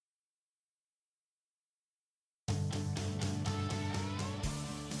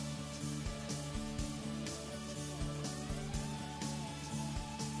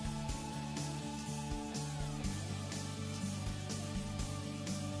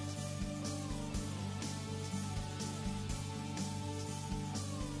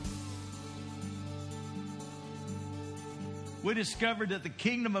we discovered that the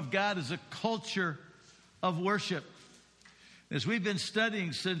kingdom of God is a culture of worship. As we've been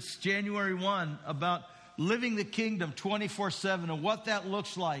studying since January 1 about living the kingdom 24/7 and what that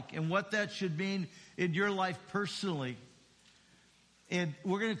looks like and what that should mean in your life personally. And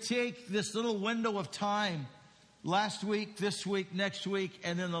we're going to take this little window of time, last week, this week, next week,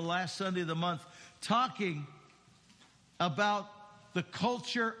 and then the last Sunday of the month, talking about the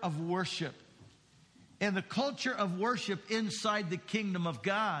culture of worship. And the culture of worship inside the kingdom of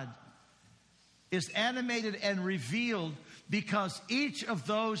God is animated and revealed because each of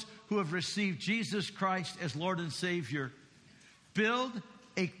those who have received Jesus Christ as Lord and Savior build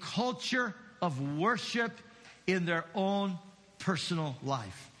a culture of worship in their own personal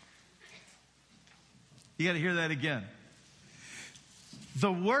life. You got to hear that again.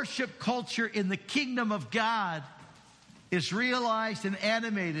 The worship culture in the kingdom of God is realized and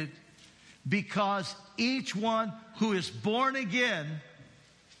animated because each one who is born again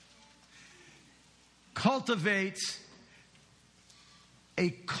cultivates a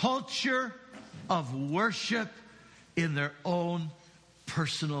culture of worship in their own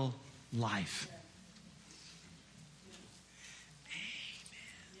personal life. Amen.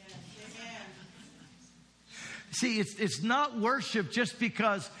 See, it's not worship just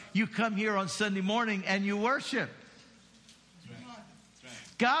because you come here on Sunday morning and you worship.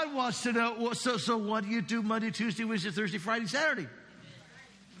 God wants to know, so what do you do Monday, Tuesday, Wednesday, Thursday, Friday, Saturday?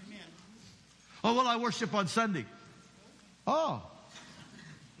 Amen. Oh, well, I worship on Sunday. Oh.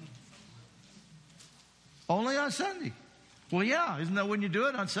 Only on Sunday. Well, yeah, isn't that when you do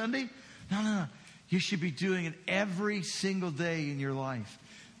it, on Sunday? No. You should be doing it every single day in your life.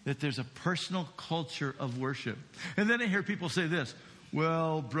 That there's a personal culture of worship. And then I hear people say this,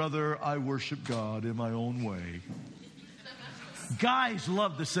 well, brother, I worship God in my own way. Guys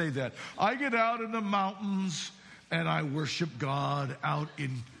love to say that. I get out in the mountains and I worship God out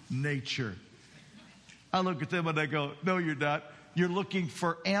in nature. I look at them and I go, no, you're not. You're looking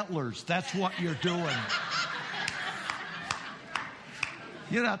for antlers. That's what you're doing.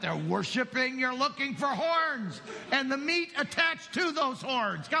 You're not there worshiping. You're looking for horns and the meat attached to those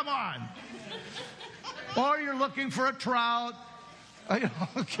horns. Come on. Or you're looking for a trout. I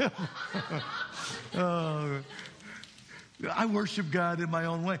worship God in my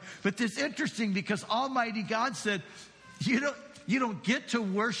own way. But it's interesting because Almighty God said, you don't get to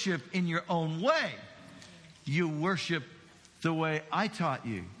worship in your own way. You worship the way I taught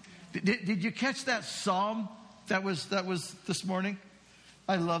you. Did you catch that psalm that was this morning?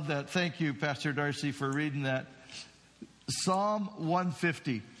 I love that. Thank you, Pastor Darcy, for reading that. Psalm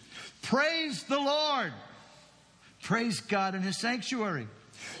 150. Praise the Lord. Praise God in His sanctuary.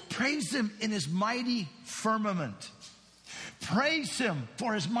 Praise Him in His mighty firmament. Praise Him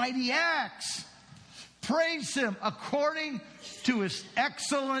for His mighty acts. Praise Him according to His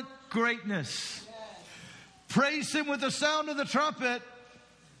excellent greatness. Praise Him with the sound of the trumpet.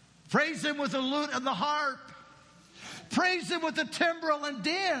 Praise Him with the lute and the harp. Praise Him with the timbrel and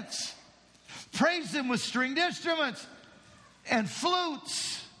dance. Praise Him with stringed instruments and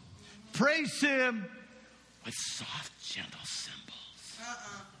flutes. Praise Him with soft, gentle cymbals.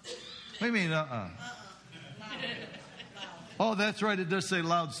 What do you mean, Oh, that's right. It does say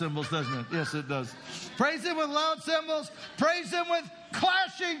loud cymbals, doesn't it? Yes, it does. Praise Him with loud cymbals. Praise Him with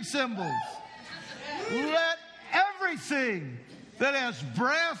clashing cymbals. Let everything that has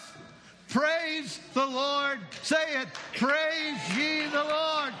breath praise the Lord. Say it. Praise ye the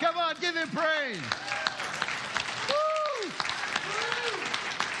Lord. Come on, give Him praise. Woo!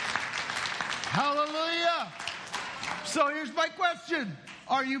 Hallelujah. So here's my question.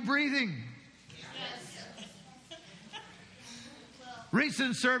 Are you breathing?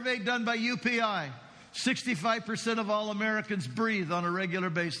 Recent survey done by UPI, 65% of all Americans breathe on a regular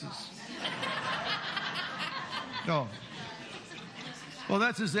basis. No. Well,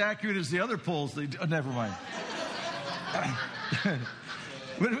 that's as accurate as the other polls. Never mind.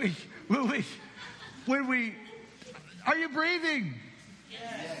 When we, are you breathing?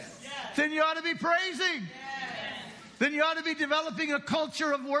 Yes. Then you ought to be praising. Yes. Then you ought to be developing a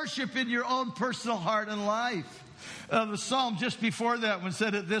culture of worship in your own personal heart and life. The psalm just before that one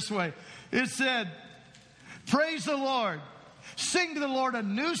said it this way. It said, praise the Lord, sing to the Lord a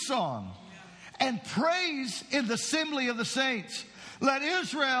new song, and praise in the assembly of the saints. Let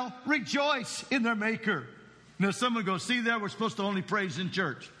Israel rejoice in their Maker. Now someone goes, see there, we're supposed to only praise in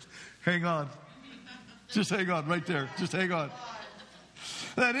church. Hang on. Just hang on right there. Just hang on.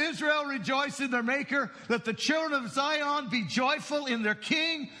 Let Israel rejoice in their Maker. Let the children of Zion be joyful in their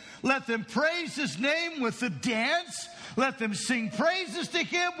King. Let them praise His name with the dance. Let them sing praises to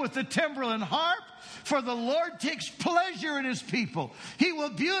Him with the timbrel and harp. For the Lord takes pleasure in His people. He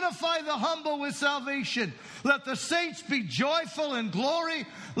will beautify the humble with salvation. Let the saints be joyful in glory.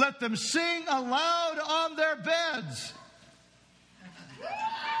 Let them sing aloud on their beds.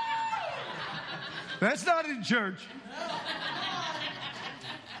 That's not in church.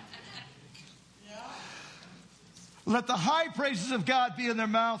 Let the high praises of God be in their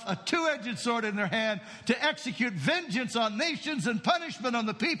mouth, a two-edged sword in their hand, to execute vengeance on nations and punishment on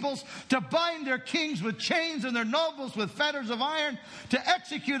the peoples, to bind their kings with chains and their nobles with fetters of iron, to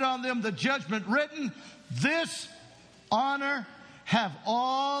execute on them the judgment written. This honor have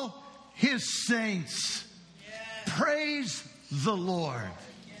all His saints. Yes. Praise the Lord.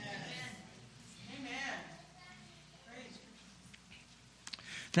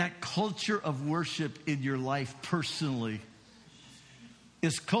 That culture of worship in your life personally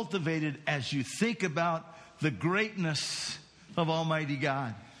is cultivated as you think about the greatness of Almighty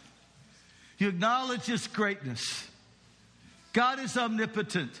God. You acknowledge His greatness. God is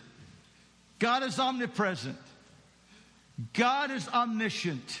omnipotent. God is omnipresent. God is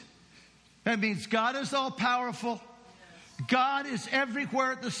omniscient. That means God is all-powerful. God is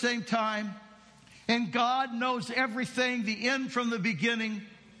everywhere at the same time. And God knows everything, the end from the beginning.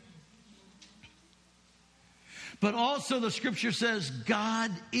 But also the scripture says God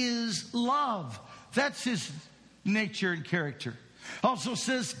is love. That's His nature and character. Also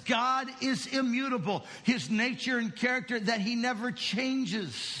says God is immutable. His nature and character, that He never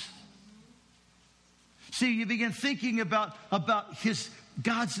changes. See, you begin thinking about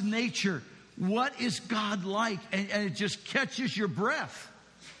God's nature. What is God like? And it just catches your breath.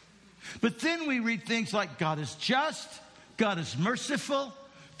 But then we read things like God is just, God is merciful,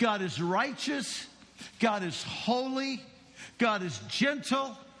 God is righteous, God is holy, God is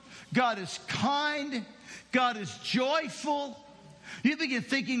gentle, God is kind, God is joyful. You begin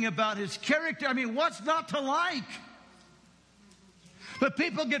thinking about His character. I mean, what's not to like? But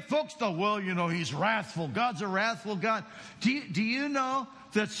people get focused on, well, you know, He's wrathful. God's a wrathful God. Do you know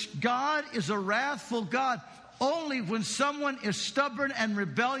that God is a wrathful God only when someone is stubborn and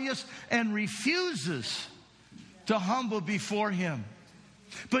rebellious and refuses to humble before Him?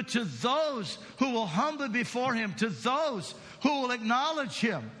 But to those who will humble before Him, to those who will acknowledge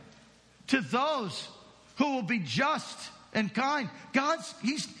Him, to those who will be just and kind,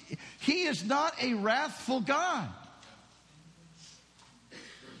 He is not a wrathful God.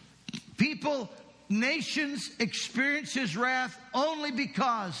 People, nations experience His wrath only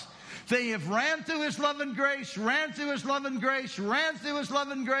because they have ran through His love and grace, ran through His love and grace, ran through His love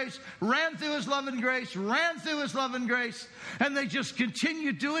and grace, ran through His love and grace, ran through His love and grace. And they just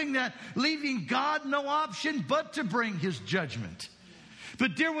continue doing that, leaving God no option but to bring His judgment.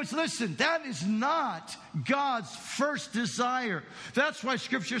 But dear ones, listen, that is not God's first desire. That's why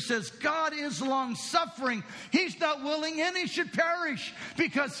Scripture says God is long-suffering. He's not willing any should perish,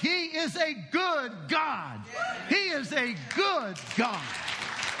 because He is a good God. He is a good God.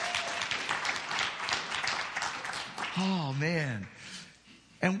 Oh, man.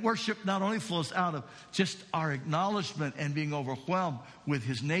 And worship not only flows out of just our acknowledgement and being overwhelmed with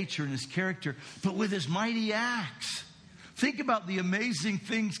His nature and His character, but with His mighty acts. Think about the amazing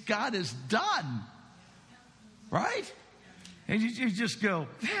things God has done. Right? And you just go,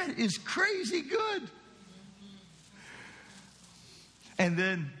 that is crazy good. And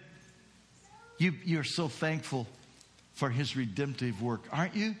then you're so thankful for His redemptive work,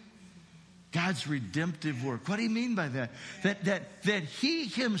 aren't you? God's redemptive work. What do you mean by that? That He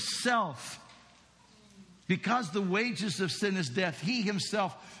Himself, because the wages of sin is death, He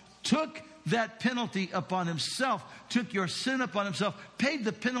Himself took that penalty upon Himself, took your sin upon Himself, paid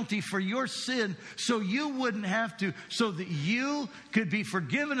the penalty for your sin so you wouldn't have to, so that you could be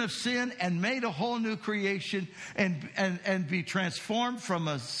forgiven of sin and made a whole new creation and be transformed from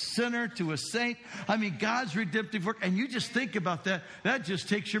a sinner to a saint. I mean, God's redemptive work. And you just think about that. That just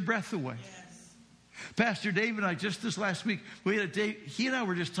takes your breath away. Pastor Dave and I, just this last week, we had a day, he and I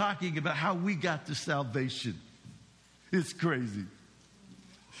were just talking about how we got to salvation. It's crazy.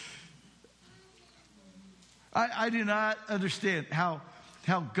 I do not understand how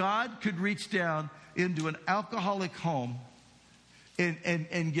God could reach down into an alcoholic home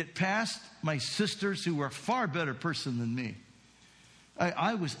and get past my sisters, who were a far better person than me.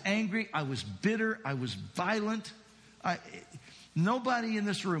 I was angry. I was bitter. I was violent. Nobody in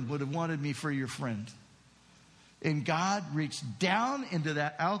this room would have wanted me for your friend. And God reached down into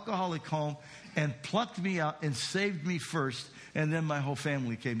that alcoholic home and plucked me out and saved me first. And then my whole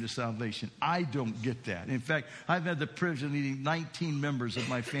family came to salvation. I don't get that. In fact, I've had the privilege of leading 19 members of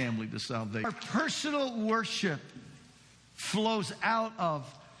my family to salvation. Our personal worship flows out of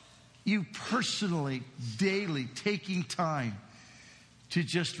you personally, daily, taking time to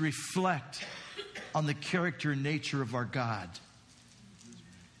just reflect on the character and nature of our God.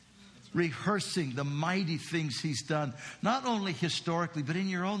 Rehearsing the mighty things He's done, not only historically, but in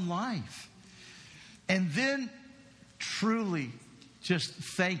your own life. And then truly just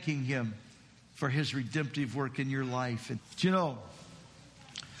thanking Him for His redemptive work in your life. And you know,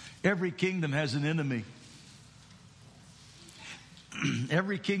 every kingdom has an enemy.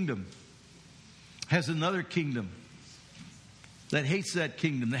 Every kingdom has another kingdom that hates that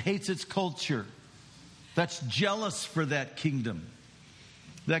kingdom, that hates its culture, that's jealous for that kingdom,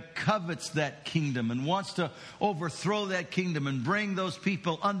 that covets that kingdom and wants to overthrow that kingdom and bring those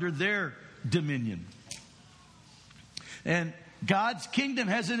people under their dominion. And God's kingdom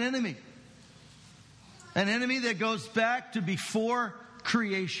has an enemy that goes back to before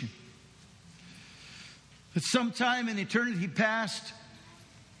creation. At some time in eternity past,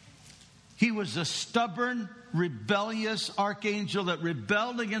 he was a stubborn, rebellious archangel that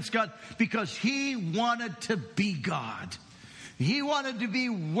rebelled against God because he wanted to be God. He wanted to be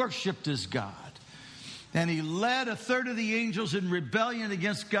worshiped as God. And he led a third of the angels in rebellion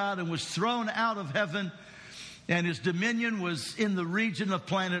against God and was thrown out of heaven. And his dominion was in the region of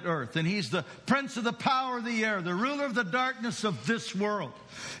planet Earth. And he's the prince of the power of the air, the ruler of the darkness of this world.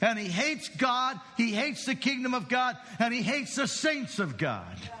 And he hates God, he hates the kingdom of God, and he hates the saints of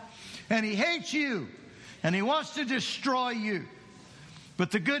God. And he hates you, and he wants to destroy you.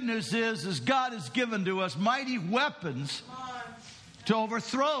 But the good news is God has given to us mighty weapons to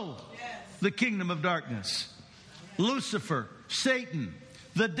overthrow the kingdom of darkness. Lucifer, Satan,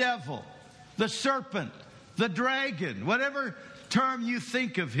 the devil, the serpent, the dragon, whatever term you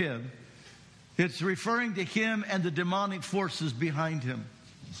think of him, it's referring to him and the demonic forces behind him.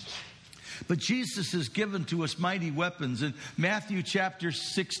 But Jesus has given to us mighty weapons. In Matthew chapter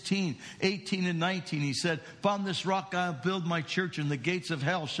 16, 18 and 19, he said, "Upon this rock I'll build my church, and the gates of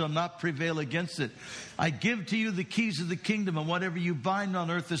hell shall not prevail against it. I give to you the keys of the kingdom, and whatever you bind on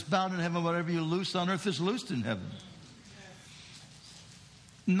earth is bound in heaven, whatever you loose on earth is loosed in heaven."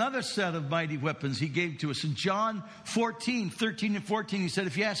 Another set of mighty weapons he gave to us. In John 14, 13 and 14, he said,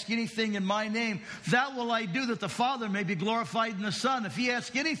 "If you ask anything in my name, that will I do, that the Father may be glorified in the Son. If you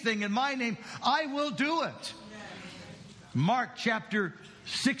ask anything in my name, I will do it." Mark chapter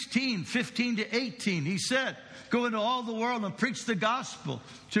 16, 15 to 18, he said, "Go into all the world and preach the gospel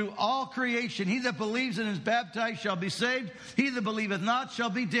to all creation. He that believes and is baptized shall be saved. He that believeth not shall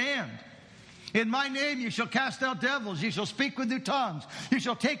be damned. In my name you shall cast out devils. You shall speak with new tongues. You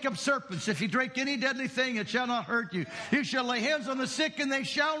shall take up serpents. If you drink any deadly thing, it shall not hurt you. You shall lay hands on the sick, and they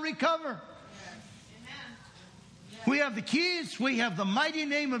shall recover." We have the keys. We have the mighty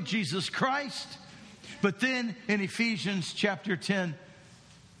name of Jesus Christ. But then in Ephesians chapter 6,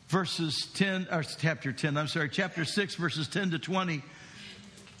 verses 10 to 20,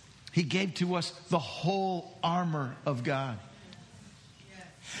 he gave to us the whole armor of God.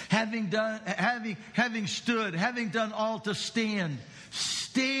 Having done all to stand,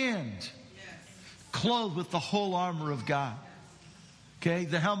 clothed with the whole armor of God. Okay,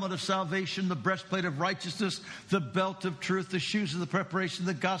 the helmet of salvation, the breastplate of righteousness, the belt of truth, the shoes of the preparation,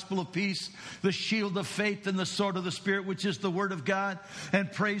 the gospel of peace, the shield of faith, and the sword of the Spirit, which is the word of God,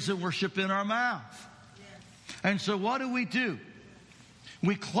 and praise and worship in our mouth. And so what do?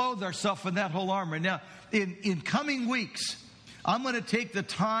 We clothe ourselves in that whole armor. Now, in coming weeks, I'm going to take the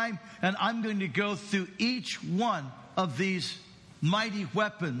time and I'm going to go through each one of these mighty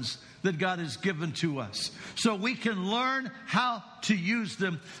weapons that God has given to us, so we can learn how to use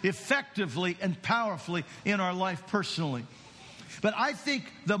them effectively and powerfully in our life personally. But I think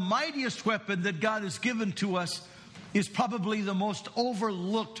the mightiest weapon that God has given to us is probably the most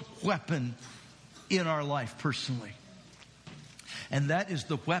overlooked weapon in our life personally. And that is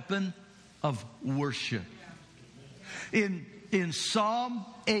the weapon of worship. In Psalm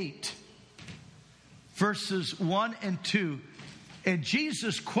 8, verses 1 and 2, and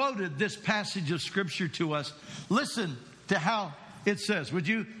Jesus quoted this passage of Scripture to us. Listen to how it says. Would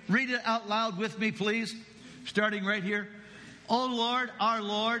you read it out loud with me, please? Starting right here. "O Lord, our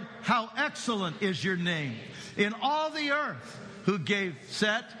Lord, how excellent is your name in all the earth, who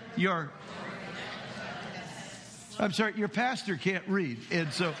your pastor can't read,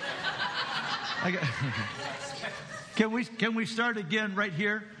 and so Can we start again right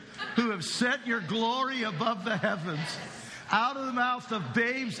here? who have set your glory above the heavens. Out of the mouth of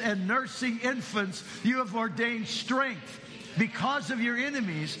babes and nursing infants, you have ordained strength because of your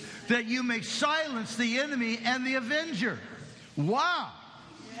enemies, that you may silence the enemy and the avenger. Wow.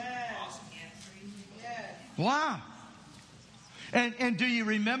 Yes. Wow. And do you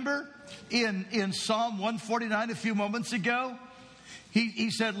remember in Psalm 149 a few moments ago?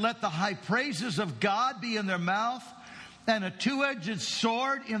 He said, let the high praises of God be in their mouth and a two-edged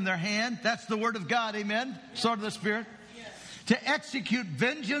sword in their hand. That's the word of God, amen? Sword of the Spirit. To execute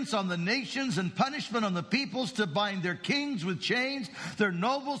vengeance on the nations and punishment on the peoples, to bind their kings with chains, their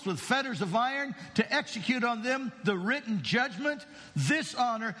nobles with fetters of iron, to execute on them the written judgment. This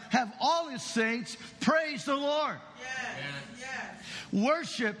honor have all his saints. Praise the Lord. Yes.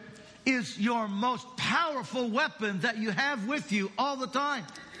 Worship is your most powerful weapon that you have with you all the time.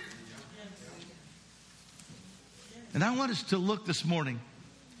 And I want us to look this morning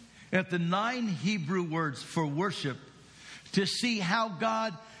at the 9 Hebrew words for worship, to see how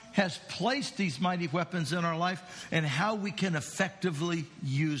God has placed these mighty weapons in our life and how we can effectively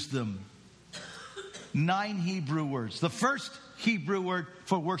use them. 9 Hebrew words. The first Hebrew word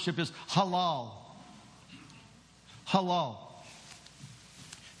for worship is halal. Halal.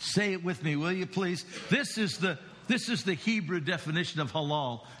 Say it with me, will you please? This is the Hebrew definition of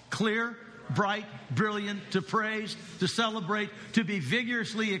halal. Clear, bright, brilliant, to praise, to celebrate, to be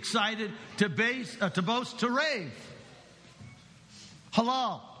vigorously excited, to boast, to rave.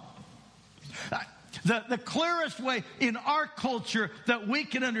 Halal. The clearest way in our culture that we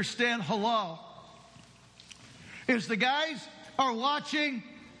can understand halal is the guys are watching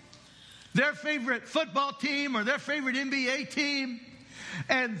their favorite football team or their favorite NBA team,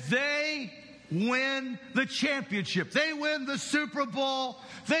 and they win the championship. They win the Super Bowl.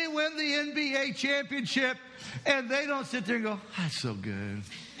 They win the NBA championship, and they don't sit there and go, that's so good.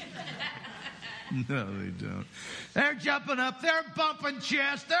 No, they don't. They're jumping up. They're bumping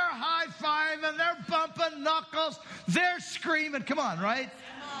chests. They're high-fiving. They're bumping knuckles. They're screaming. Come on, right?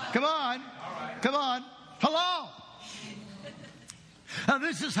 Come on. Come on. Hello. Now,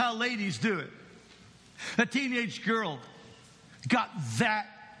 this is how ladies do it. A teenage girl got that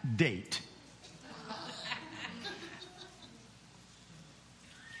date.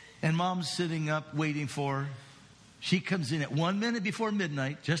 And mom's sitting up waiting for her. She comes in at 1 minute before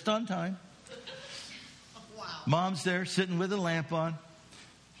midnight, just on time. Mom's there sitting with a lamp on.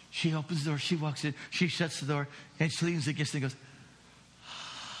 She opens the door. She walks in. She shuts the door. And she leans against it and goes,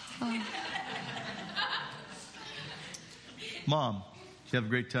 oh. Mom, did you have a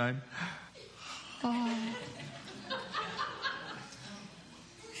great time? Oh.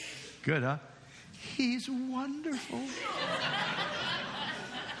 Good, huh? He's wonderful.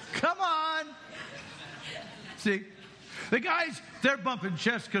 Come on. See, the guys, they're bumping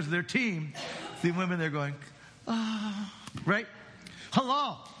chests because of their team. The women, they're going, right?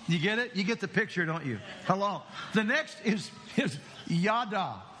 Halal. You get it? You get the picture, don't you? Halal. The next is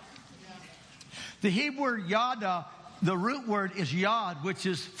yada. The Hebrew word yada, the root word is yad, which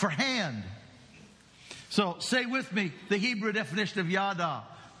is for hand. So say with me the Hebrew definition of yada.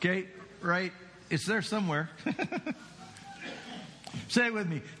 Okay, right? It's there somewhere. Say it with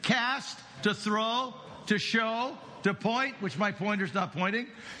me. Cast, to throw, to show, to point, which my pointer's not pointing,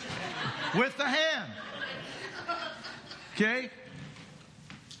 with the hand. Okay?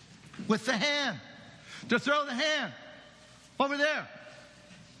 With the hand. To throw the hand. Over there.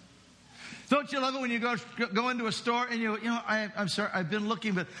 Don't you love it when you go into a store and I'm sorry, I've been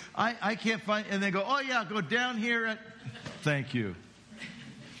looking, but I can't find, and they go, oh yeah, go down here. Thank you.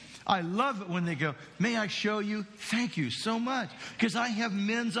 I love it when they go, may I show you? Thank you so much. Because I have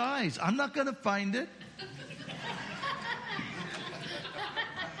men's eyes. I'm not going to find it.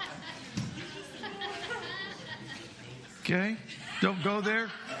 Okay? Don't go there?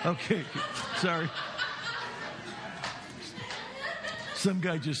 Okay. Sorry. Some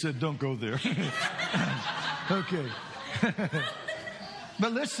guy just said, don't go there. Okay.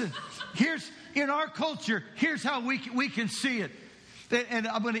 But listen, in our culture, here's how we can see it. And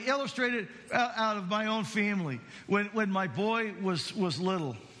I'm going to illustrate it out of my own family. When my boy was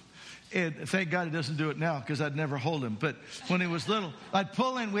little, and thank God he doesn't do it now because I'd never hold him. But when he was little, I'd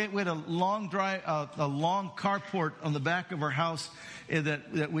pull in. We had a long carport on the back of our house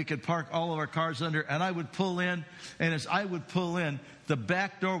that we could park all of our cars under. And I would pull in, and as I would pull in, the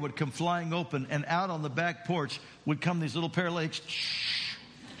back door would come flying open, and out on the back porch would come these little pair of legs,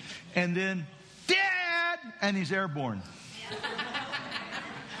 and then, Dad, and he's airborne.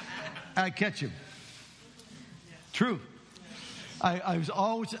 I catch him. True. I was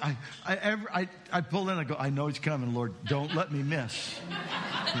always, I pull in, I go, I know he's coming, Lord. Don't let me miss.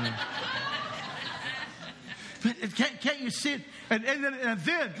 But can't you see it? And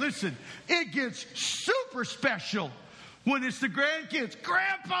then, listen, it gets super special when it's the grandkids.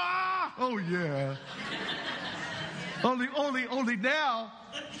 Grandpa! Oh, yeah. Only now,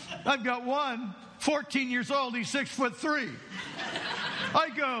 I've got one, 14 years old, he's 6'3". I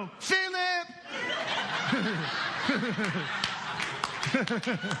go, Philip!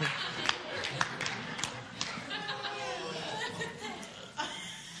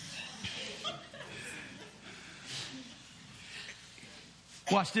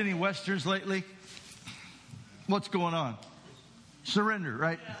 Watched any Westerns lately? What's going on? Surrender,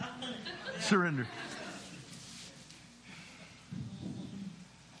 right? Surrender.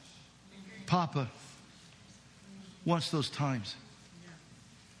 Papa wants those times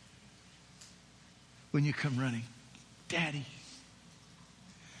when you come running. Daddy.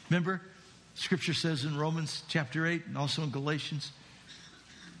 Remember, Scripture says in Romans chapter 8 and also in Galatians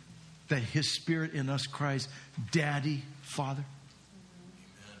that His Spirit in us cries, Daddy, Father.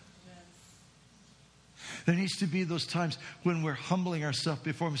 There needs to be those times when we're humbling ourselves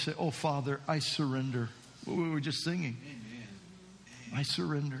before Him and say, oh, Father, I surrender. We were just singing. Amen. I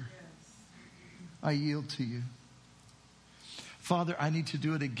surrender. I yield to you. Father, I need to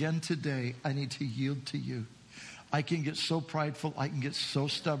do it again today. I need to yield to you. I can get so prideful. I can get so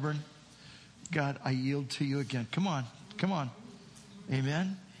stubborn. God, I yield to you again. Come on. Come on.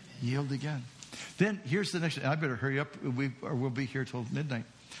 Amen. Yield again. Then here's the next. I better hurry up. We'll be here till midnight.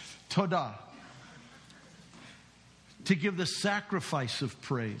 Todah. To give the sacrifice of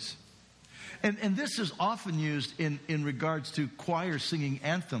praise. And this is often used in regards to choir singing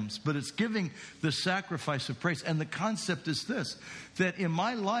anthems, but it's giving the sacrifice of praise. And the concept is this, that in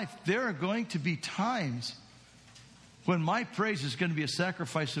my life, there are going to be times when my praise is going to be a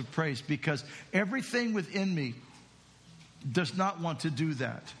sacrifice of praise because everything within me does not want to do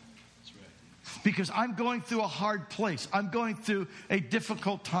that. Because I'm going through a hard place. I'm going through a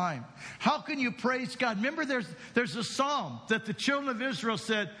difficult time. How can you praise God? Remember, there's a psalm that the children of Israel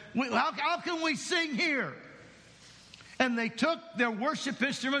said, how can we sing here? And they took their worship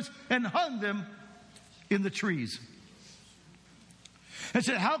instruments and hung them in the trees. And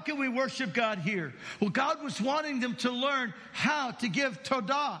said, how can we worship God here? Well, God was wanting them to learn how to give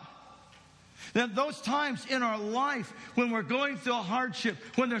Todah. That those times in our life when we're going through a hardship,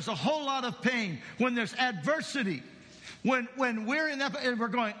 when there's a whole lot of pain, when there's adversity, when we're in that, and we're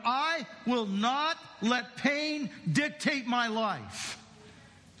going, I will not let pain dictate my life.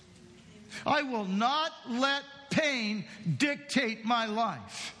 I will not let pain dictate my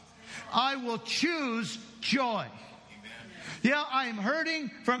life. I will choose joy. Yeah, I'm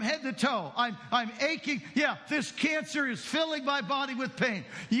hurting from head to toe. I'm aching. Yeah, this cancer is filling my body with pain.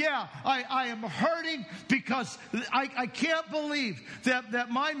 Yeah, I am hurting because I can't believe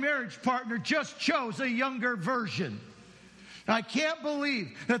that my marriage partner just chose a younger version. I can't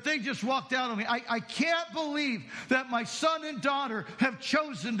believe that they just walked out on me. I can't believe that my son and daughter have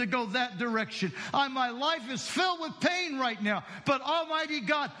chosen to go that direction. My life is filled with pain right now. But Almighty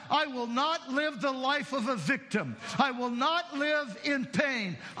God, I will not live the life of a victim. I will not live in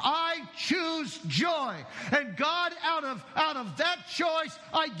pain. I choose joy. And God, out of that choice,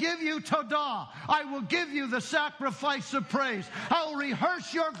 I give you Todah. I will give you the sacrifice of praise. I'll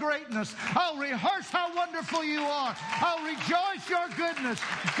rehearse your greatness. I'll rehearse how wonderful you are. I'll rejoice your goodness.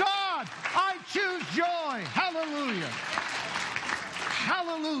 God, I choose joy. Hallelujah.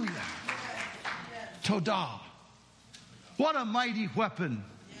 Hallelujah. Todah. What a mighty weapon.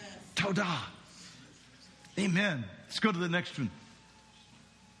 Todah. Amen. Let's go to the next one.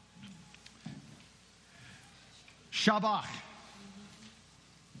 Shabach.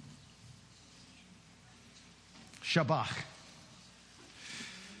 Shabach.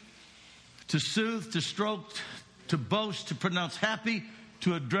 To soothe, to stroke, to boast, to pronounce happy,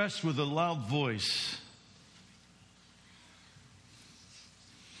 to address with a loud voice.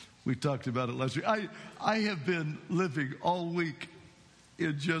 We talked about it last week. I have been living all week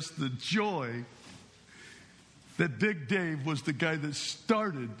in just the joy that Big Dave was the guy that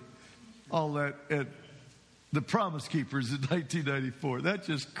started all that at the Promise Keepers in 1994. That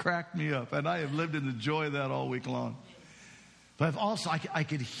just cracked me up. And I have lived in the joy of that all week long. But I've also, I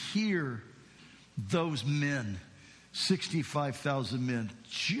could hear those men, 65,000 men,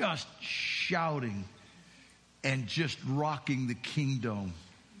 just shouting and just rocking the kingdom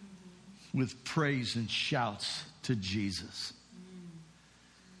with praise and shouts to Jesus.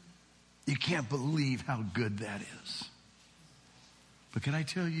 You can't believe how good that is. But can I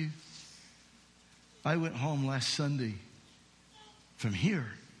tell you, I went home last Sunday from here.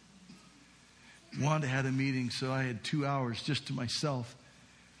 Wanda had a meeting, so I had 2 hours just to myself.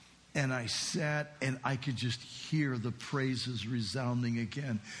 And I sat and I could just hear the praises resounding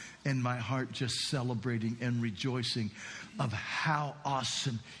again. And my heart just celebrating and rejoicing of how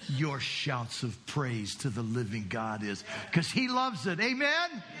awesome your shouts of praise to the living God is. Because He loves it. Amen?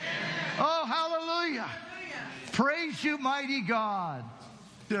 Amen. Oh, hallelujah. Praise you, mighty God.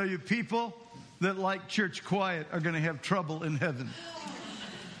 Tell you, people that like church quiet are going to have trouble in heaven.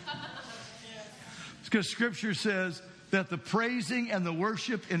 Because Scripture says that the praising and the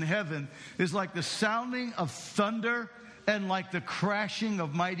worship in heaven is like the sounding of thunder and like the crashing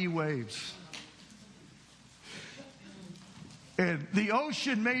of mighty waves. And the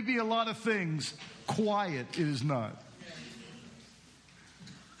ocean may be a lot of things. Quiet it is not.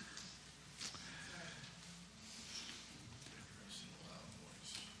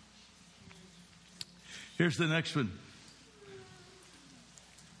 Here's the next one.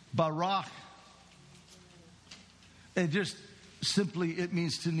 Barak. And just simply, it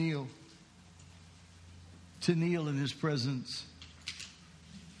means to kneel. To kneel in His presence.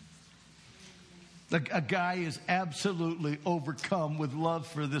 A guy is absolutely overcome with love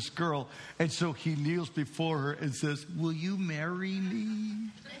for this girl. And so he kneels before her and says, "Will you marry me?"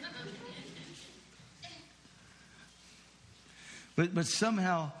 But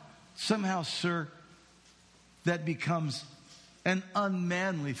somehow, sir, that becomes an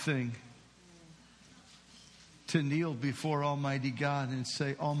unmanly thing. To kneel before Almighty God and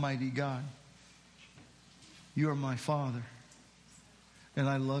say, "Almighty God, you are my Father, and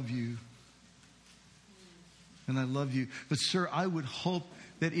I love you. And I love you." But sir, I would hope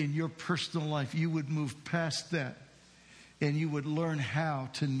that in your personal life you would move past that and you would learn how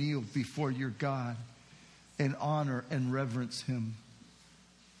to kneel before your God and honor and reverence Him.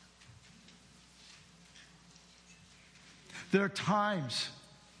 There are times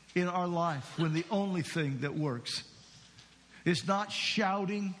in our life when the only thing that works is not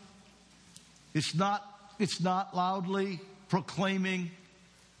shouting, it's not loudly proclaiming,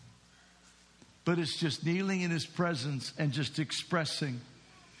 but it's just kneeling in His presence and just expressing,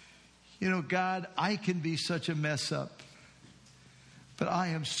 God, I can be such a mess up, but I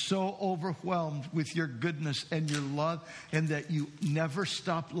am so overwhelmed with your goodness and your love, and that you never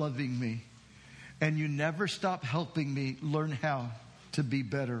stop loving me and you never stop helping me learn how to be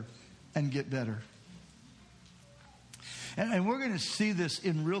better and get better. And we're going to see this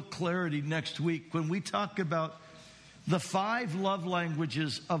in real clarity next week when we talk about the 5 love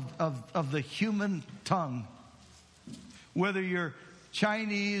languages of the human tongue. Whether you're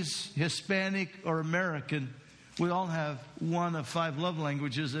Chinese, Hispanic, or American, we all have one of 5 love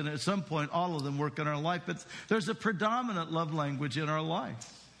languages, and at some point all of them work in our life. But there's a predominant love language in our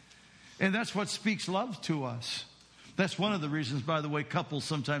life. And that's what speaks love to us. That's one of the reasons, by the way, couples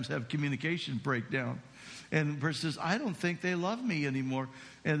sometimes have communication breakdown. And the person says, "I don't think they love me anymore."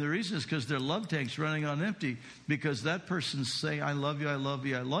 And the reason is because their love tank's running on empty. Because that person's saying, "I love you, I love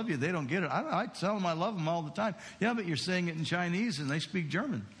you, I love you." They don't get it. I tell them I love them all the time. Yeah, but you're saying it in Chinese and they speak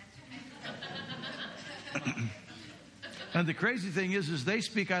German. And the crazy thing is they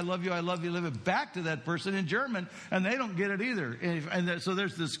speak "I love you, live it back to that person in German, and they don't get it either. And so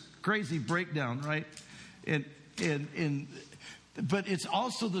there's this crazy breakdown, right? But it's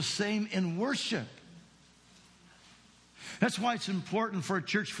also the same in worship. That's why it's important for a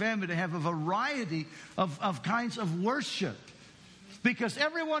church family to have a variety of kinds of worship. Because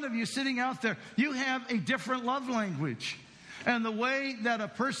every one of you sitting out there, you have a different love language. And the way that a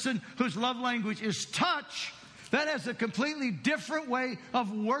person whose love language is touch, that has a completely different way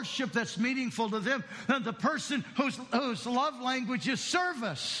of worship that's meaningful to them than the person whose love language is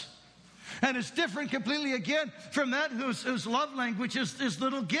service. And it's different completely again from that whose love language is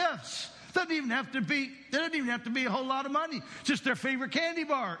little gifts. Doesn't even have to be a whole lot of money. Just their favorite candy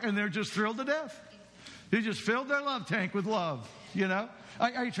bar, and they're just thrilled to death. They just filled their love tank with love,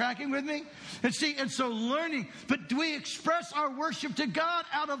 Are you tracking with me? And so learning, but do we express our worship to God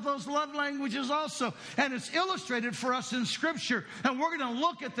out of those love languages also? And it's illustrated for us in Scripture. And we're going to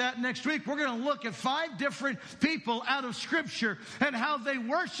look at that next week. We're going to look at 5 different people out of Scripture and how they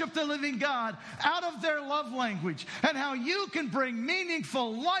worship the living God out of their love language. And how you can bring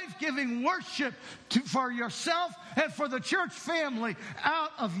meaningful, life-giving worship for yourself and for the church family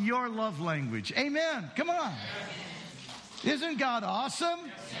out of your love language. Amen. Come on. Isn't God awesome?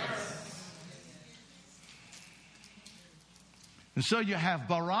 Yes. And so you have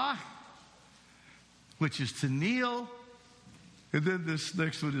Barak, which is to kneel. And then this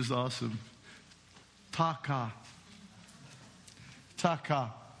next one is awesome. Taka.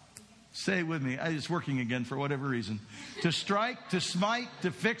 Taka. Say it with me. It's working again for whatever reason. To strike, to smite, to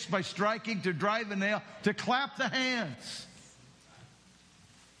fix by striking, to drive a nail, to clap the hands.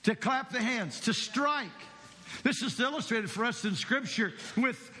 to clap the hands, to strike. This is illustrated for us in Scripture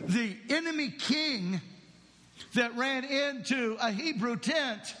with the enemy king that ran into a Hebrew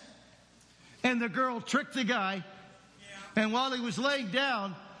tent, and the girl tricked the guy, and while he was laying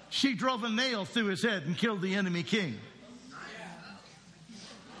down, she drove a nail through his head and killed the enemy king.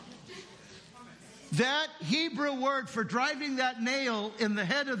 That Hebrew word for driving that nail in the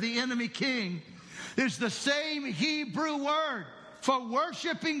head of the enemy king is the same Hebrew word for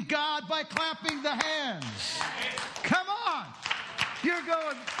worshiping God by clapping the hands. Come on. You're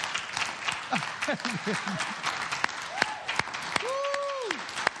going. Woo.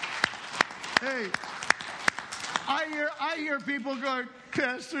 Hey, I hear people going,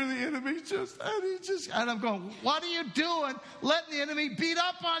 Pastor, the enemy and I'm going, what are you doing letting the enemy beat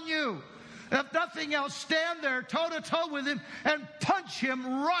up on you? If nothing else, stand there toe-to-toe with him and punch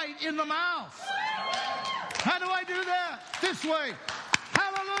him right in the mouth. How do I do that? This way.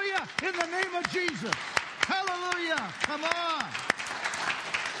 Hallelujah. In the name of Jesus. Hallelujah. Come on.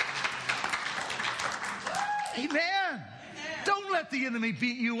 Amen. Don't let the enemy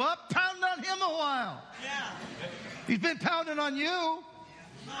beat you up. Pound on him a while. He's been pounding on you.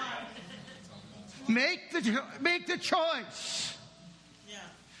 Make the choice.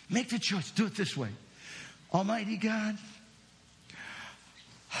 Make the choice. Do it this way. Almighty God,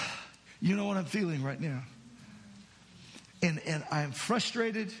 you know what I'm feeling right now. And I'm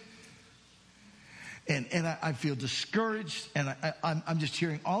frustrated. And I feel discouraged. And I'm just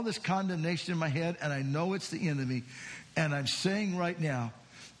hearing all this condemnation in my head. And I know it's the enemy. And I'm saying right now,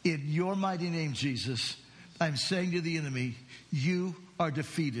 in your mighty name, Jesus, I'm saying to the enemy, you are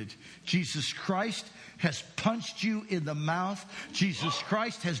defeated. Jesus Christ has punched you in the mouth. Jesus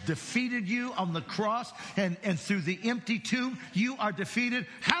Christ has defeated you on the cross, and through the empty tomb, you are defeated.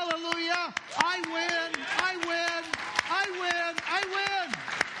 Hallelujah! I win! I win! I win! I win!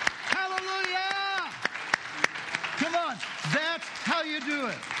 Hallelujah! Come on. That's how you do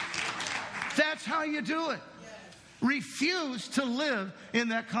it. That's how you do it. Refuse to live in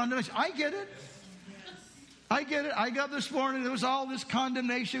that condemnation. I get it. I get it. I got up this morning, there was all this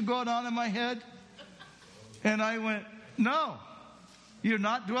condemnation going on in my head. And I went, no, you're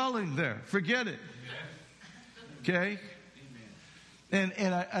not dwelling there. Forget it. Okay? And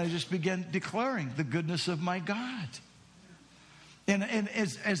I just began declaring the goodness of my God. And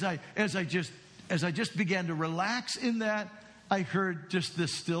as I just began to relax in that, I heard just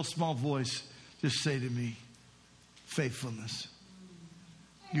this still small voice just say to me, faithfulness.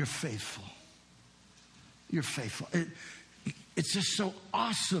 You're faithful. You're faithful. It's just so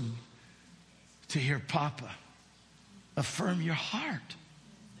awesome to hear Papa affirm your heart.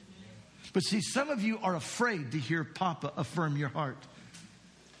 But see, some of you are afraid to hear Papa affirm your heart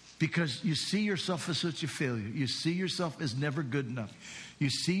because you see yourself as such a failure. You see yourself as never good enough. You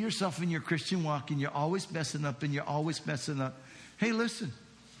see yourself in your Christian walk and you're always messing up and you're always messing up. Hey, listen.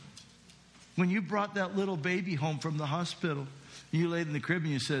 When you brought that little baby home from the hospital, you laid in the crib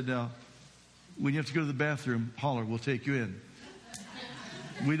and you said, when you have to go to the bathroom, holler, we'll take you in.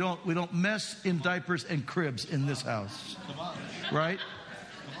 We don't mess in diapers and cribs in this house. Right?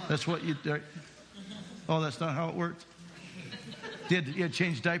 That's what you... Oh, that's not how it worked? You had to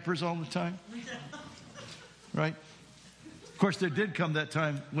change diapers all the time? Right? Of course, there did come that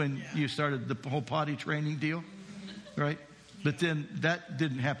time when you started the whole potty training deal. Right? But then that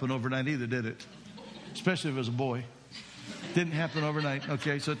didn't happen overnight either, did it? Especially if it was a boy. Didn't happen overnight.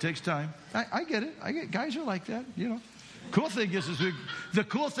 Okay, so it takes time. I get it. I get it. Guys are like that, you know. The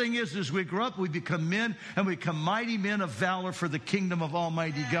cool thing is we grow up, we become men, and we become mighty men of valor for the kingdom of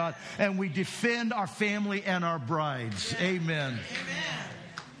Almighty God, and we defend our family and our brides. Amen. Amen.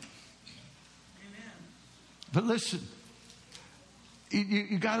 But listen,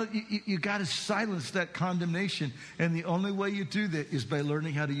 you gotta silence that condemnation, and the only way you do that is by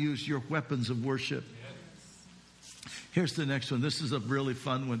learning how to use your weapons of worship. Here's the next one. This is a really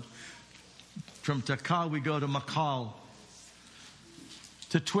fun one. From Takal, we go to Makal.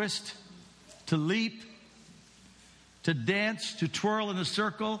 To twist, to leap, to dance, to twirl in a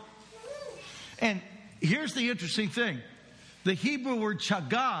circle. And here's the interesting thing. The Hebrew word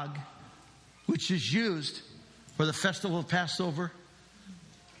chagag, which is used for the festival of Passover,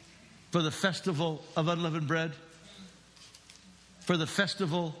 for the festival of unleavened bread, for the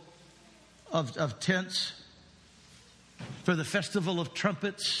festival of tents, for the festival of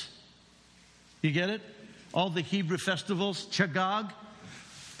trumpets. You get it? All the Hebrew festivals, chagag.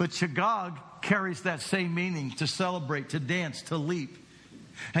 But chagag carries that same meaning, to celebrate, to dance, to leap.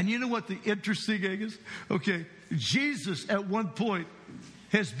 And you know what the interesting thing is? Okay, Jesus at one point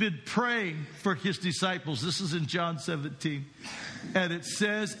has been praying for his disciples. This is in John 17. And it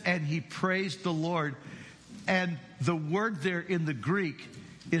says, and he praised the Lord. And the word there in the Greek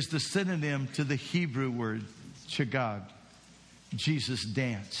is the synonym to the Hebrew word, chagag. Jesus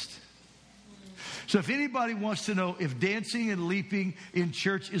danced. So if anybody wants to know if dancing and leaping in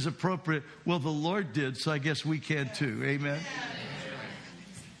church is appropriate, well, the Lord did, so I guess we can too. Amen.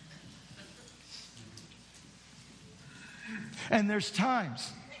 And there's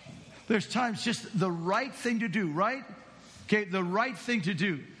times just the right thing to do, right? Okay, the right thing to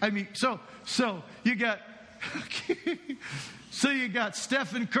do. I mean, so you got, so you got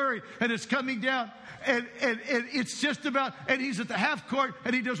Stephen Curry, and it's coming down, and it's just about, and he's at the half court,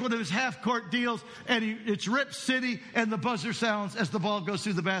 and he does one of his half court deals, and it's Rip City, and the buzzer sounds as the ball goes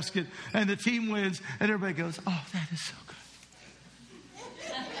through the basket, and the team wins, and everybody goes, oh, that is so good.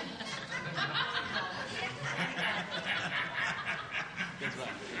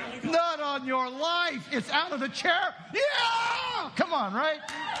 Not on your life. It's out of the chair. Yeah! Come on, right?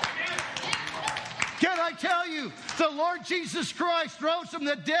 Can I tell you, the Lord Jesus Christ rose from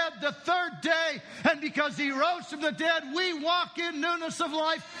the dead the third day. And because he rose from the dead, we walk in newness of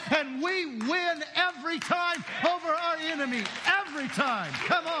life. And we win every time over our enemy. Every time.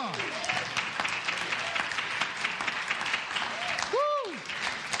 Come on. Woo!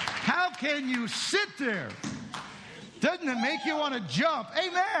 How can you sit there? Doesn't it make you want to jump?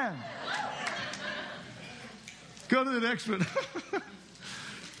 Amen. Go to the next one.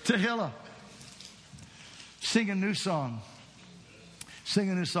 Tehillah. Sing a new song. Sing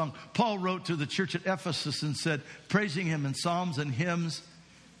a new song. Paul wrote to the church at Ephesus and said, praising him in psalms and hymns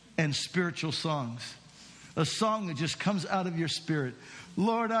and spiritual songs. A song that just comes out of your spirit.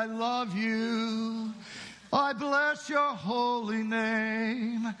 Lord, I love you. I bless your holy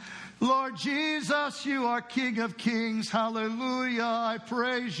name. Lord Jesus, you are King of kings. Hallelujah. I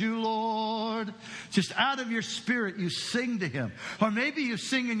praise you, Lord. Just out of your spirit, you sing to him. Or maybe you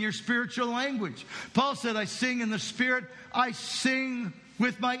sing in your spiritual language. Paul said, I sing in the spirit. I sing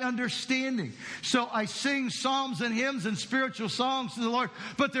with my understanding. So I sing psalms and hymns and spiritual songs to the Lord.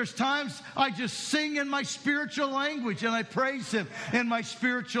 But there's times I just sing in my spiritual language and I praise him in my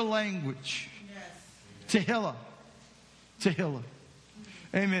spiritual language. Yes. Tehillah. Tehillah.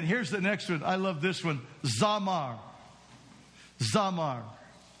 Amen. Here's the next one. I love this one. Zamar. Zamar.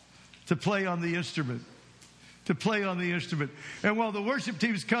 To play on the instrument. To play on the instrument. And while the worship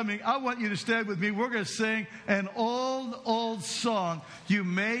team is coming, I want you to stand with me. We're going to sing an old song you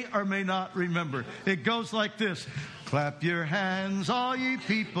may or may not remember. It goes like this. Clap your hands, all ye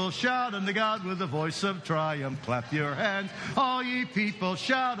people, shout unto God with a voice of triumph. Clap your hands, all ye people,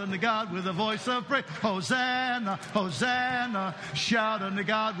 shout unto God with a voice of praise. Hosanna, Hosanna, shout unto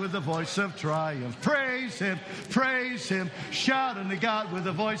God with a voice of triumph. Praise him, shout unto God with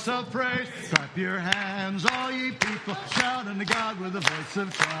a voice of praise. Clap your hands, all ye people, shout unto God with a voice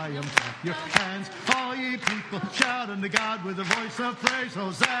of triumph. Clap your hands, all ye people, shout unto God with a voice of praise.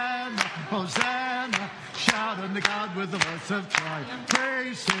 Hosanna, Hosanna, shout unto God with the voice of triumph.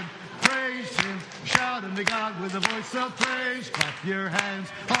 Praise him, shout unto God with a voice of praise. Clap your hands,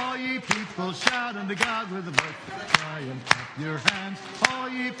 all ye people, shout unto God with a voice of triumph. Clap your hands, all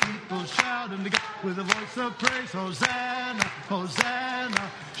ye people, shout unto God with a voice of praise. Hosanna, Hosanna,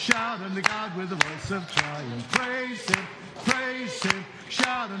 shout unto God with a voice of triumph. Praise him,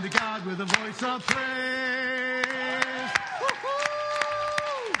 shout unto God with a voice of praise.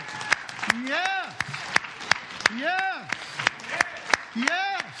 Woo-hoo! Yes! Yes!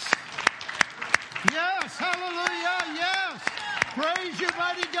 Yes! Yes! Hallelujah! Yes! Praise you,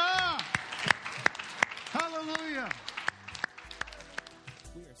 mighty God! Hallelujah!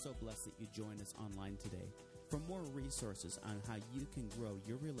 We are so blessed that you joined us online today. For more resources on how you can grow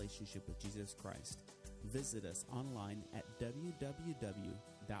your relationship with Jesus Christ, visit us online at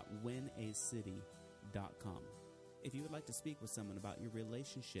www.winacity.com. If you would like to speak with someone about your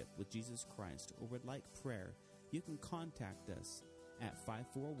relationship with Jesus Christ or would like prayer, you can contact us at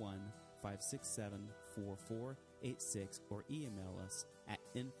 541-567-4486 or email us at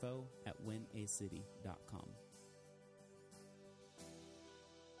info@winacity.com.